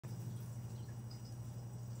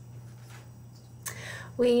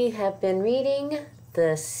We have been reading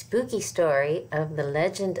the spooky story of the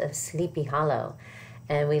legend of Sleepy Hollow,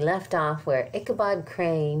 and we left off where Ichabod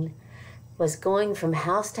Crane was going from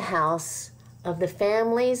house to house of the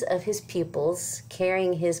families of his pupils,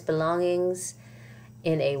 carrying his belongings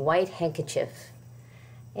in a white handkerchief.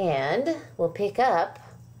 And we'll pick up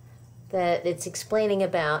that it's explaining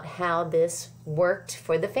about how this worked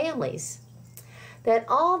for the families. That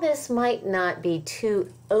all this might not be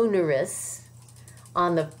too onerous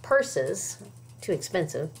on the purses, too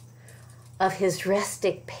expensive, of his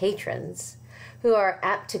rustic patrons, who are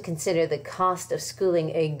apt to consider the cost of schooling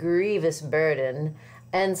a grievous burden,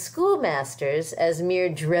 and schoolmasters as mere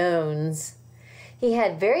drones. He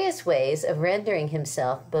had various ways of rendering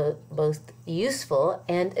himself both useful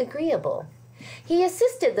and agreeable. He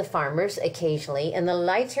assisted the farmers occasionally in the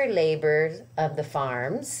lighter labor of the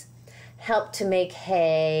farms, helped to make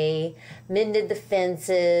hay, mended the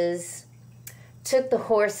fences, took the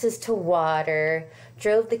horses to water,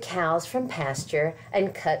 drove the cows from pasture,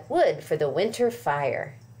 and cut wood for the winter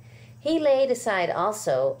fire. He laid aside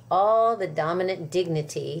also all the dominant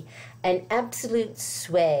dignity and absolute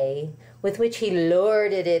sway with which he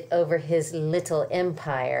lorded it over his little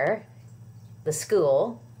empire, the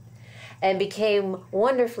school, and became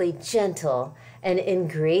wonderfully gentle and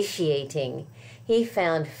ingratiating. He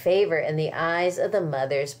found favor in the eyes of the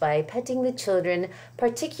mothers by petting the children,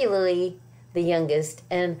 particularly the youngest,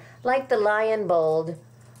 and like the lion bold,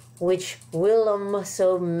 which whilom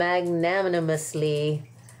so magnanimously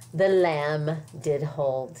the lamb did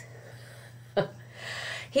hold.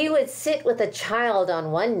 He would sit with a child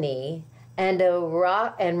on one knee and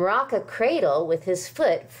rock a cradle with his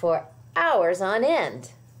foot for hours on end.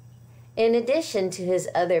 In addition to his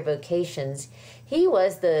other vocations, he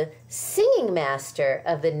was the singing master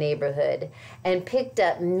of the neighborhood and picked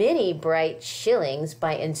up many bright shillings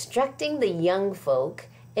by instructing the young folk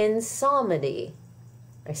in psalmody,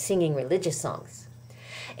 or singing religious songs.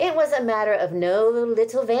 It was a matter of no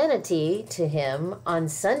little vanity to him on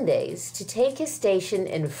Sundays to take his station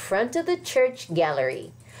in front of the church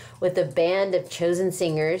gallery with a band of chosen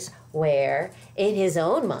singers where, in his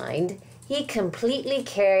own mind, he completely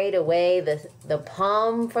carried away the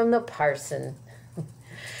palm from the parson.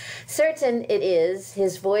 Certain it is,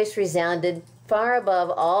 his voice resounded far above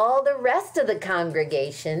all the rest of the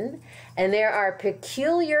congregation, and there are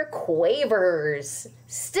peculiar quavers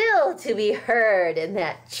still to be heard in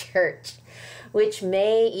that church, which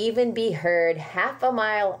may even be heard half a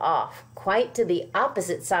mile off, quite to the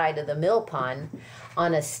opposite side of the mill pond,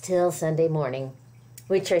 on a still Sunday morning,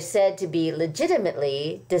 which are said to be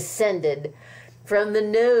legitimately descended from the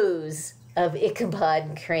nose of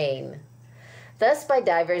Ichabod Crane. Thus by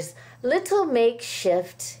divers little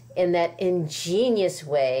makeshift in that ingenious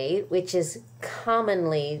way which is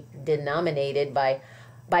commonly denominated by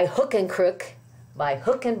hook and crook, by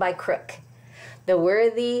hook and by crook, the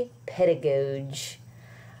worthy pedagogue,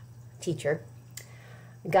 teacher,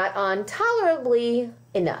 got on tolerably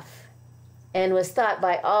enough, and was thought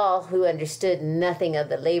by all who understood nothing of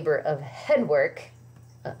the labor of headwork,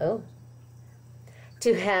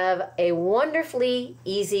 to have a wonderfully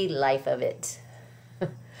easy life of it.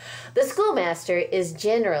 The schoolmaster is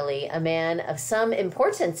generally a man of some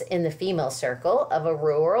importance in the female circle of a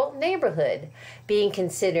rural neighborhood, being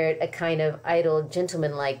considered a kind of idle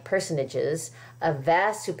gentleman-like personages of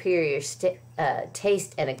vast superior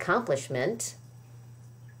taste and accomplishment.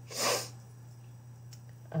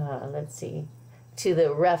 To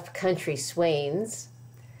the rough country swains.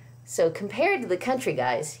 So compared to the country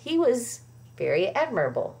guys, he was very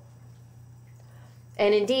admirable.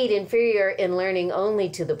 And indeed inferior in learning only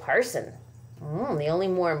to the parson. The only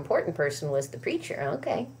more important person was the preacher.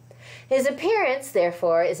 Okay. His appearance,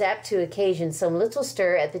 therefore, is apt to occasion some little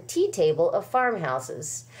stir at the tea table of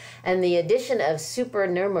farmhouses, and the addition of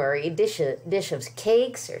supernumerary dish of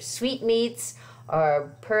cakes or sweetmeats,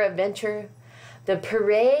 or peradventure the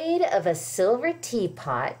parade of a silver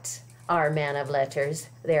teapot. Our man of letters,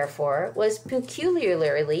 therefore, was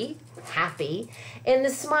peculiarly happy in the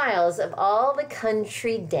smiles of all the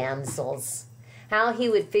country damsels. How he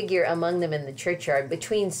would figure among them in the churchyard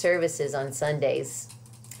between services on Sundays,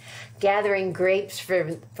 gathering grapes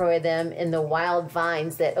for them in the wild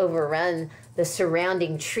vines that overrun the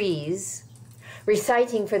surrounding trees,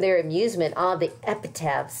 reciting for their amusement all the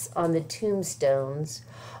epitaphs on the tombstones,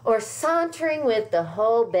 or sauntering with the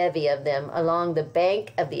whole bevy of them along the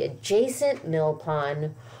bank of the adjacent mill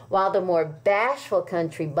pond, while the more bashful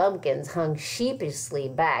country bumpkins hung sheepishly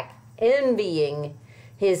back, envying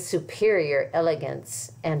his superior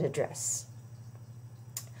elegance and address.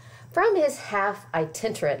 From his half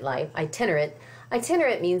itinerant life,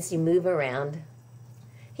 itinerant means you move around,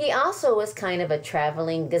 He also was kind of a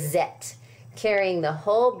traveling gazette, carrying the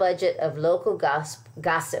whole budget of local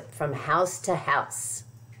gossip from house to house,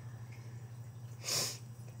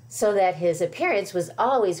 so that his appearance was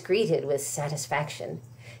always greeted with satisfaction.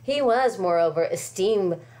 He was, moreover,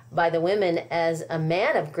 esteemed by the women as a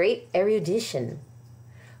man of great erudition,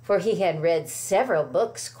 for he had read several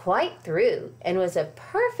books quite through and was a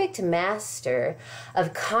perfect master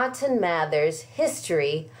of Cotton Mather's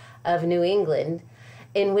History of New England,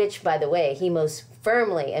 in which, by the way, he most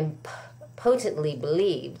firmly and potently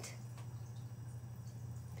believed.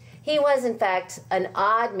 He was, in fact, an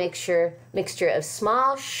odd mixture of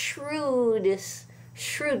small shrewdness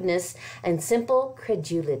and simple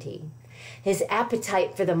credulity. His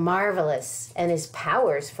appetite for the marvelous and his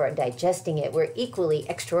powers for digesting it were equally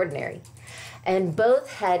extraordinary, and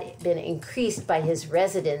both had been increased by his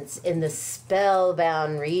residence in the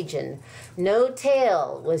spellbound region. No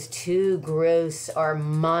tale was too gross or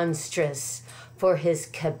monstrous for his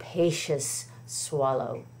capacious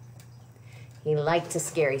swallow. He liked a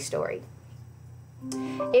scary story.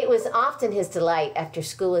 It was often his delight, after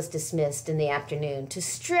school was dismissed in the afternoon, to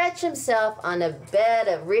stretch himself on a bed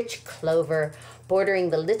of rich clover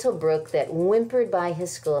bordering the little brook that whimpered by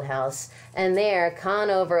his schoolhouse, and there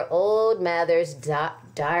con over old Mather's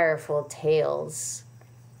direful tales.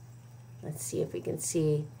 Let's see if we can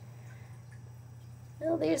see.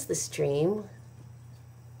 Well, there's the stream.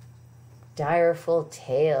 Direful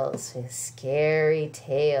tales, scary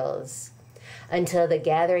tales, until the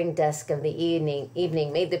gathering dusk of the evening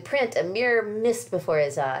made the print a mere mist before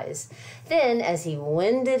his eyes. Then, as he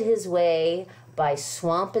wended his way by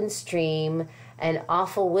swamp and stream and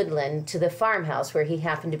awful woodland to the farmhouse where he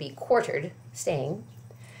happened to be staying,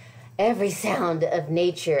 every sound of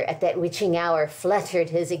nature at that witching hour fluttered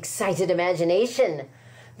his excited imagination.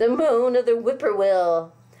 The moan of the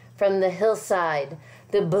whippoorwill from the hillside,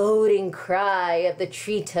 the boding cry of the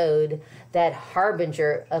tree-toad, that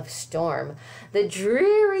harbinger of storm, the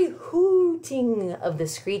dreary hooting of the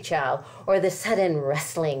screech owl, or the sudden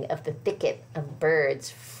rustling of the thicket of birds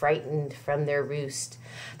frightened from their roost.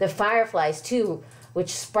 The fireflies, too,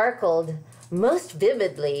 which sparkled most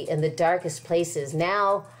vividly in the darkest places,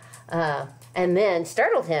 now and then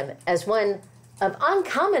startled him as one of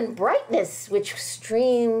uncommon brightness which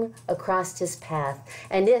streamed across his path.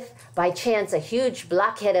 And if by chance a huge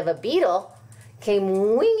blockhead of a beetle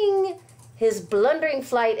came winging his blundering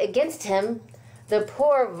flight against him, the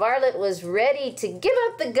poor varlet was ready to give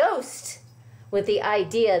up the ghost with the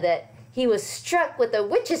idea that he was struck with a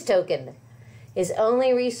witch's token. His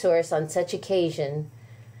only resource on such occasions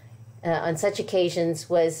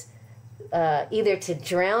was either to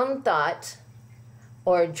drown thought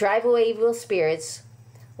or drive away evil spirits,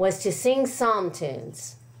 was to sing psalm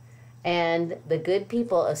tunes. And the good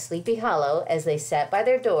people of Sleepy Hollow, as they sat by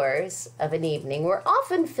their doors of an evening, were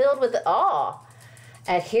often filled with awe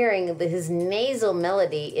at hearing his nasal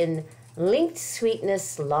melody in linked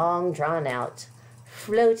sweetness long drawn out,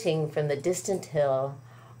 floating from the distant hill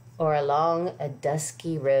or along a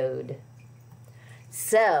dusky road.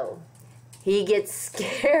 So, he gets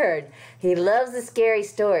scared. He loves the scary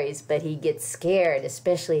stories, but he gets scared,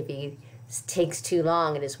 especially if he takes too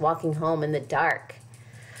long and is walking home in the dark.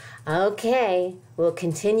 Okay, we'll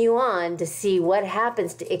continue on to see what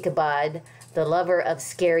happens to Ichabod, the lover of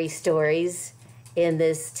scary stories, in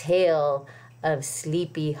this tale of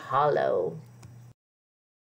Sleepy Hollow.